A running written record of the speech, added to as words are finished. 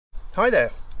Hi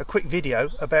there, a quick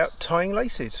video about tying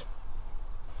laces.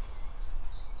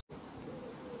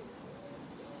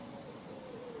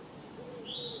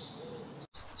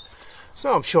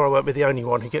 So I'm sure I won't be the only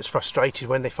one who gets frustrated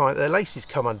when they find that their laces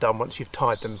come undone once you've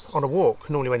tied them on a walk.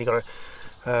 Normally when you've got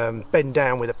to bend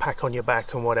down with a pack on your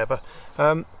back and whatever.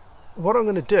 What I'm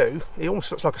going to do, it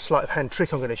almost looks like a sleight of hand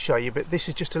trick I'm going to show you, but this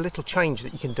is just a little change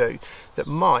that you can do that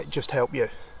might just help you.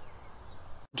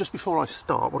 Just before I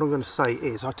start, what I'm going to say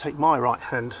is I take my right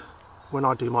hand when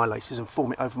I do my laces and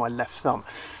form it over my left thumb,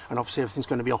 and obviously everything's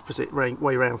going to be opposite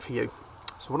way around for you.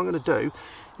 So what I'm going to do,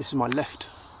 this is my left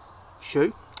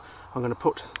shoe, I'm going to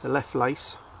put the left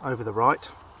lace over the right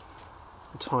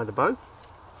and tie the bow,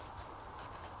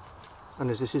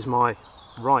 and as this is my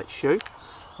right shoe,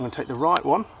 I'm going to take the right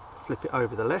one, flip it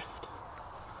over the left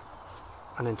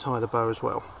and then tie the bow as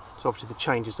well. So obviously the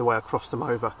change is the way I cross them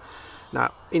over.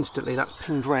 Now instantly that's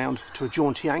pinned round to a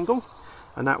jaunty angle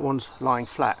and that one's lying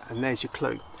flat, and there's your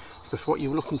clue, because what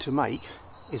you're looking to make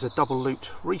is a double looped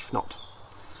reef knot.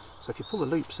 So if you pull the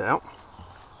loops out,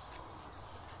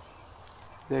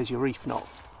 there's your reef knot.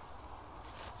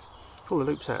 Pull the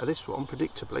loops out of this one,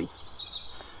 predictably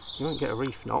you won't get a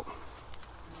reef knot,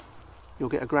 you'll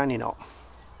get a granny knot.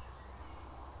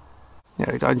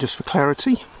 There we go, and just for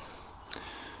clarity,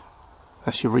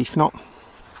 that's your reef knot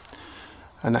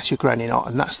and that's your granny knot,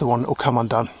 and that's the one that will come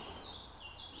undone.